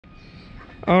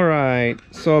All right,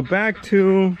 so back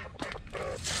to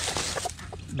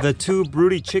the two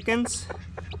broody chickens.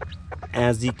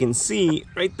 As you can see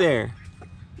right there,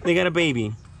 they got a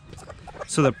baby.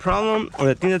 So the problem, or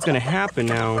the thing that's gonna happen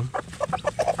now,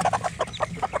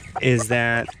 is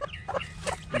that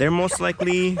they're most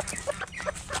likely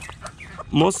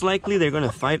they're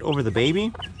gonna fight over the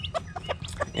baby.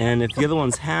 And if the other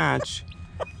ones hatch,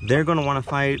 they're gonna wanna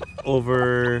fight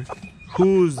over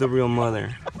who's the real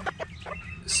mother.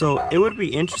 So it would be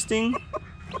interesting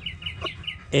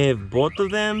if both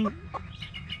of them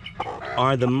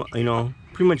are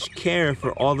pretty much care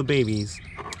for all the babies.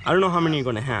 I don't know how many are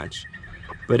gonna hatch,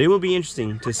 but it will be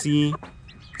interesting to see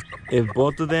if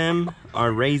both of them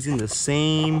are raising the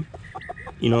same,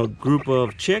 group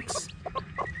of chicks.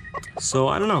 So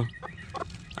I don't know.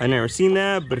 I never seen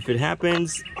that, but if it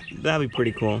happens, that'd be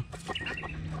pretty cool.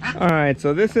 All right,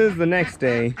 so this is the next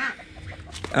day.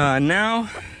 Now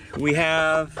we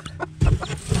have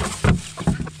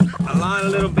a lot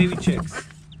of little baby chicks.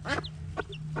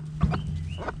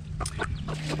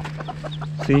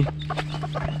 See,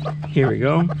 here we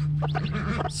go.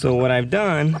 So what I've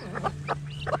done,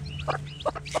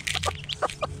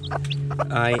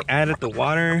 I added the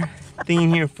water thing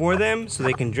in here for them so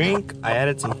they can drink. I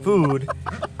added some food,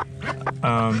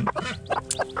 and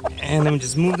let me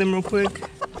just move them real quick.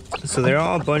 So they're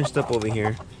all bunched up over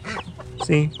here.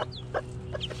 See?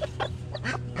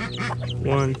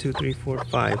 1, 2, 3, 4,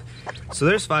 5. So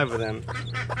there's 5 of them.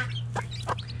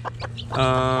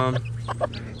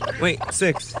 Wait,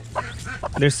 6.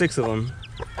 There's 6 of them.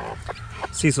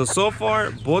 See, so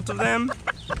far, both of them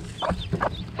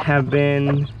have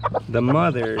been the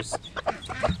mothers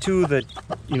to the,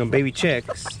 baby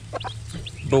chicks.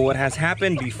 But what has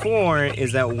happened before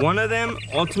is that one of them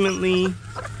ultimately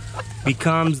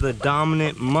becomes the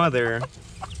dominant mother,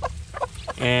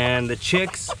 and the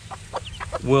chicks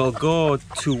will go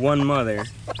to one mother.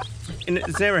 And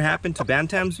it's never happened to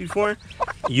bantams before.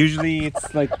 Usually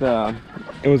it's like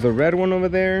it was a red one over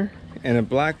there and a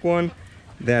black one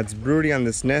that's broody on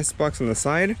this nest box on the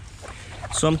side.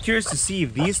 So I'm curious to see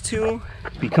if these two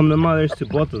become the mothers to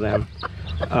both of them.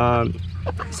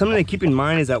 Something to keep in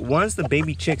mind is that once the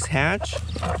baby chicks hatch,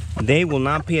 they will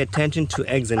not pay attention to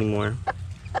eggs anymore,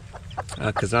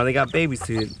 because now they got babies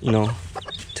to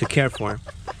to care for.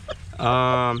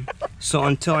 So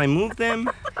until I move them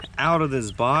out of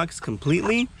this box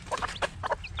completely,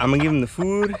 I'm gonna give them the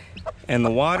food and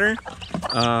the water,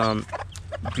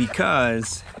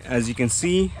 because as you can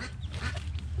see,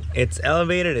 it's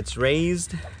elevated, it's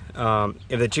raised. If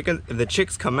the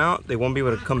chicks come out, they won't be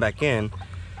able to come back in.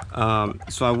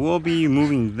 So I will be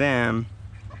moving them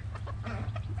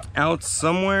out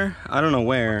somewhere, I don't know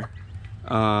where,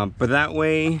 but that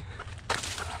way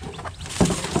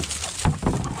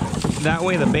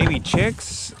the baby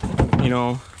chicks,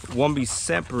 won't be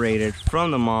separated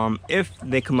from the mom if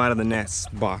they come out of the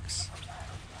nest box.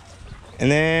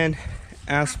 And then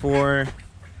as for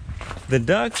the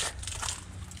duck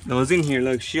that was in here,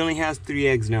 look, she only has 3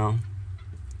 eggs now.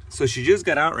 So she just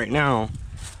got out right now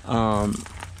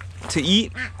to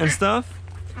eat and stuff,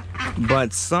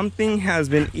 but something has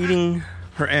been eating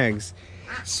her eggs.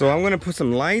 So I'm gonna put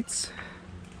some lights,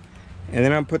 and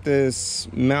then I'll put this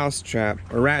mouse trap,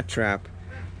 or rat trap.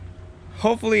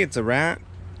 Hopefully it's a rat.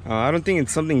 I don't think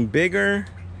it's something bigger,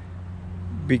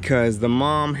 because the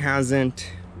mom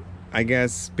hasn't, I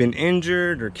guess, been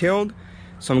injured or killed.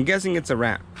 So I'm guessing it's a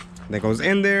rat that goes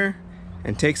in there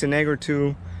and takes an egg or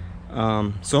two.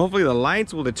 So hopefully the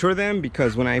lights will deter them,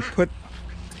 because when I put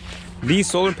these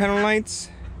solar panel lights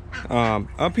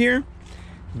up here,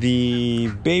 the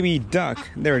baby duck,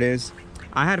 there it is.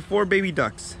 I had 4 baby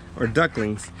ducks, or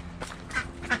ducklings.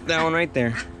 That one right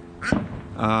there.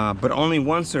 But only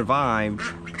one survived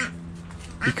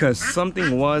because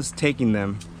something was taking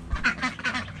them.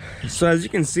 So as you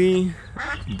can see,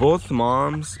 both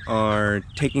moms are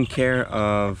taking care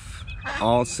of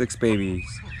all 6 babies.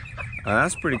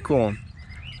 That's pretty cool.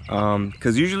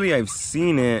 Because usually I've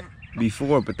seen it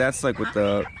before, but that's like with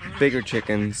the bigger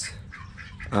chickens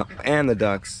and the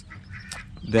ducks,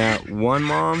 that one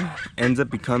mom ends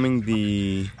up becoming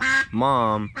the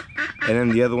mom, and then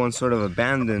the other one sort of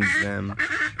abandons them.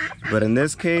 But in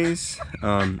this case,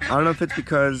 I don't know if it's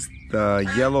because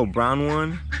the yellow brown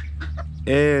one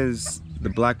is the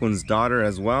black one's daughter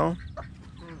as well,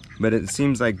 but it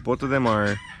seems like both of them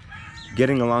are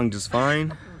getting along just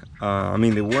fine. I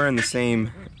mean, they were in the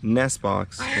same nest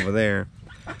box over there,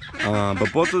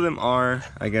 but both of them are,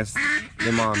 I guess,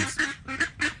 the moms.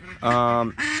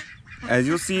 As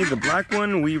you'll see, the black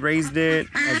one, we raised it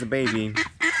as a baby,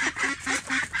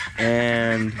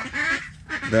 and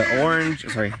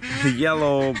the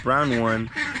yellow brown one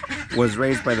was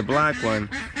raised by the black one.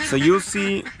 So you'll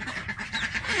see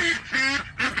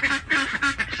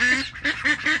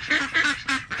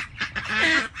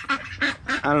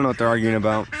I don't know what they're arguing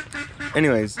about.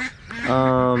 Anyways,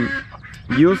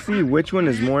 you'll see which one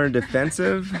is more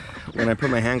defensive when I put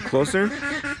my hand closer.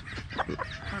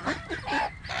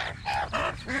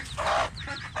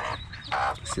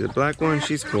 See the black one,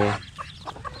 she's cool.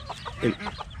 And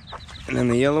then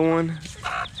the yellow one,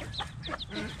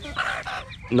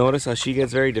 notice how she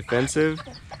gets very defensive,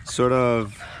 sort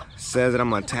of says that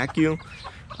I'm gonna attack you.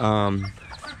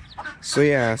 So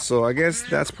yeah, so I guess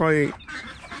that's probably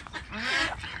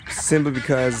simply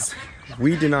because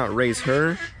we did not raise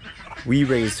her, we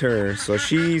raised her. So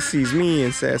she sees me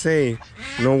and says, hey,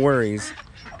 no worries.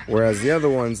 Whereas the other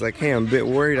one's like, hey, I'm a bit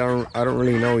worried, I don't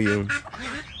really know you.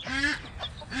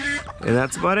 And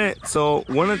that's about it. So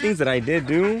one of the things that I did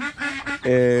do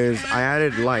is I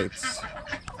added lights.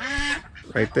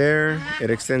 Right there, it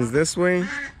extends this way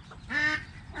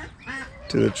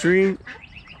to the tree.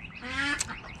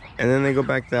 And then they go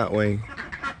back that way.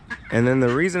 And then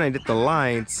the reason I did the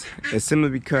lights is simply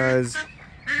because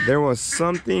there was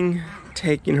something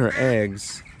taking her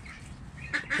eggs.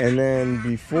 And then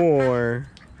before,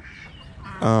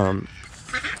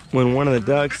 when one of the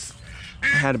ducks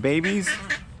had babies,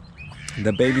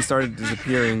 the baby started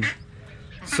disappearing.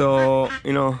 So,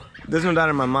 you know, there's no doubt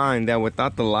in my mind that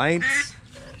without the lights,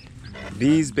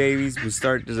 these babies would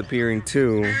start disappearing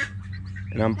too.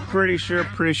 And I'm pretty sure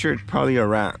it's probably a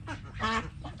rat.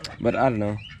 But I don't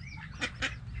know.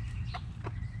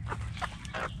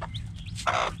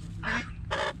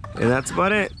 And that's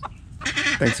about it.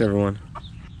 Thanks, everyone.